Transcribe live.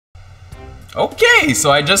Okay,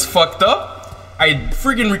 so I just fucked up. I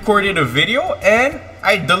friggin' recorded a video and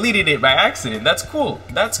I deleted it by accident. That's cool.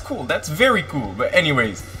 That's cool. That's very cool. But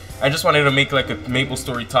anyways, I just wanted to make like a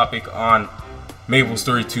Maplestory topic on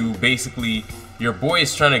Maplestory 2. Basically, your boy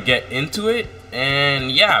is trying to get into it,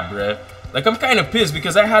 and yeah, bruh. Like, I'm kind of pissed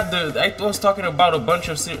because I was talking about a bunch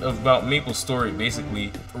of about Maplestory.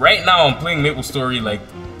 Basically, right now I'm playing Maplestory. Like,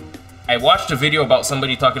 I watched a video about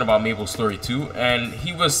somebody talking about Maplestory 2, and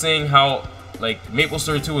he was saying how like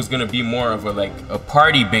Maplestory 2 was gonna be more of a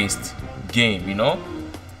party-based game, you know?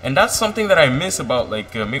 And that's something that I miss about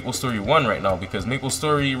like Maplestory 1 right now, because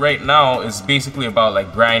Maplestory right now is basically about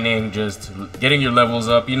like grinding, just getting your levels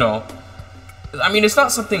up, you know. I mean, it's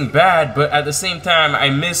not something bad, but at the same time,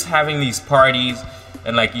 I miss having these parties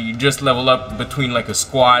and like you just level up between like a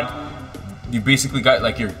squad. You basically got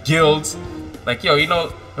like your guilds. Like, yo, you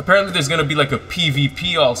know, apparently there's gonna be like a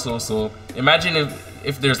PvP also, so imagine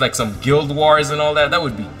if there's like some guild wars and all that. That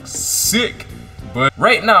would be sick. But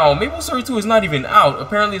right now, Maplestory 2 is not even out.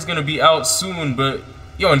 Apparently it's gonna be out soon, but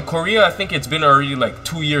yo, in Korea, I think it's been already like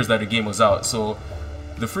 2 years that the game was out, so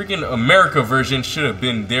the freaking America version should have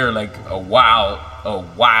been there like a while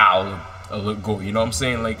ago, you know what I'm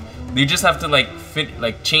saying? Like, they just have to like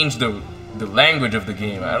change the language of the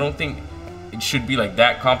game. I don't think it should be like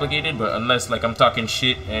that complicated, but unless like I'm talking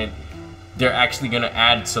shit and they're actually gonna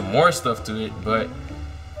add some more stuff to it. But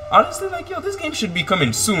honestly, like, yo, this game should be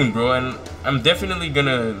coming soon, bro, and I'm definitely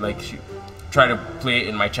gonna like try to play it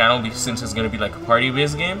in my channel since it's gonna be like a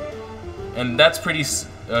party-based game, and that's pretty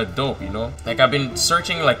dope, you know. Like, I've been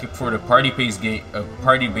searching like for the party-based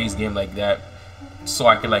game like that, so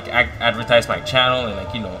I could like advertise my channel and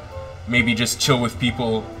like, you know, maybe just chill with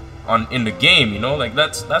people in the game, you know. Like,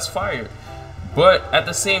 that's fire. But at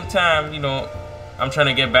the same time, you know, I'm trying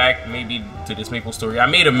to get back maybe to this Maplestory. I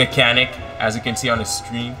made a mechanic, as you can see on the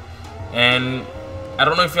stream, and I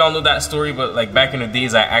don't know if y'all know that story, but like back in the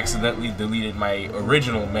days, I accidentally deleted my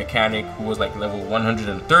original mechanic, who was like level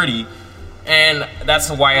 130, and that's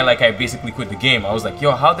why I basically quit the game. I was like,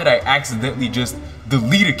 yo, how did I accidentally just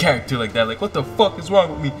delete a character like that? Like, what the fuck is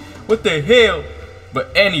wrong with me? What the hell?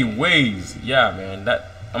 But anyways, yeah, man,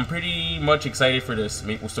 I'm pretty much excited for this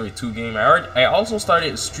Maplestory 2 game. I also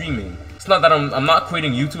started streaming. It's not that I'm not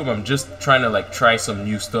quitting YouTube. I'm just trying to like try some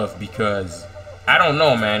new stuff, because I don't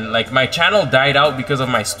know, man. Like, my channel died out because of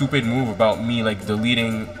my stupid move about me like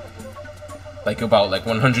deleting like about like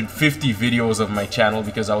 150 videos of my channel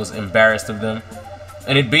because I was embarrassed of them,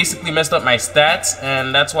 and it basically messed up my stats,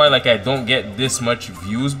 and that's why like I don't get this much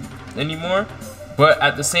views anymore. But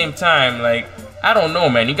at the same time, like, I don't know,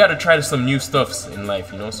 man, you gotta try some new stuffs in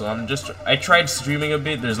life, you know. So I tried streaming a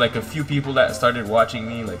bit. There's like a few people that started watching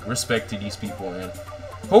me. Like, respect to these people, and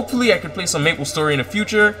hopefully I could play some Maplestory in the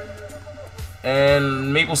future,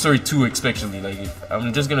 and Maplestory 2 especially. Like,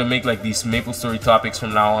 I'm just gonna make like these Maplestory topics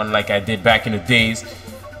from now on, like I did back in the days,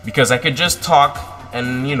 because I could just talk,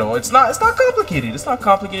 and you know, it's not complicated. It's not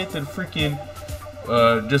complicated to freaking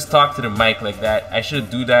just talk to the mic like that. I should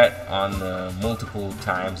do that on multiple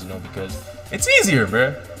times, you know, because it's easier,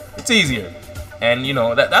 bruh. It's easier. And you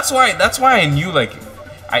know, that's why I knew, like,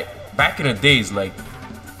 back in the days, like,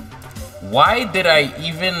 why did I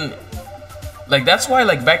even, like, that's why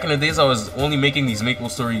like back in the days I was only making these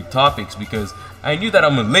Maplestory topics, because I knew that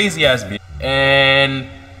I'm a lazy ass bitch. And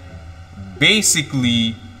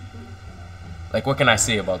basically, like, what can I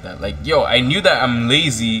say about that? Like, yo, I knew that I'm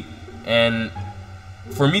lazy, and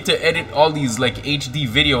for me to edit all these like HD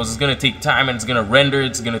videos is gonna take time, and it's gonna render,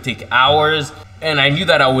 it's gonna take hours, and I knew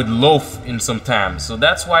that I would loaf in some time. So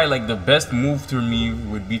that's why like the best move to me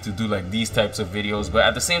would be to do like these types of videos. But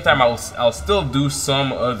at the same time, I'll still do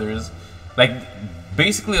some others. Like,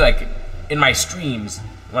 basically, like in my streams,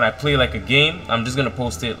 when I play like a game, I'm just gonna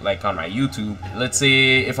post it like on my YouTube. Let's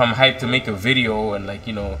say if I'm hyped to make a video, and like,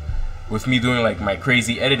 you know, with me doing like my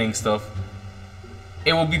crazy editing stuff,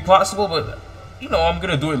 it will be possible, but you know, I'm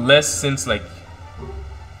gonna do it less, since like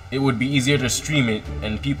it would be easier to stream it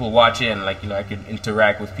and people watch it, and like, you know, I could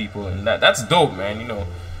interact with people, and that's dope, man, you know.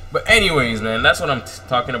 But anyways, man, that's what I'm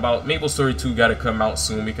talking about. Maplestory 2 gotta come out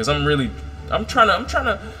soon, because I'm trying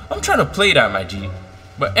to play that, my G.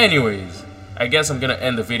 But anyways, I guess I'm gonna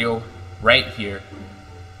end the video right here,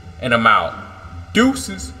 and I'm out.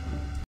 Deuces.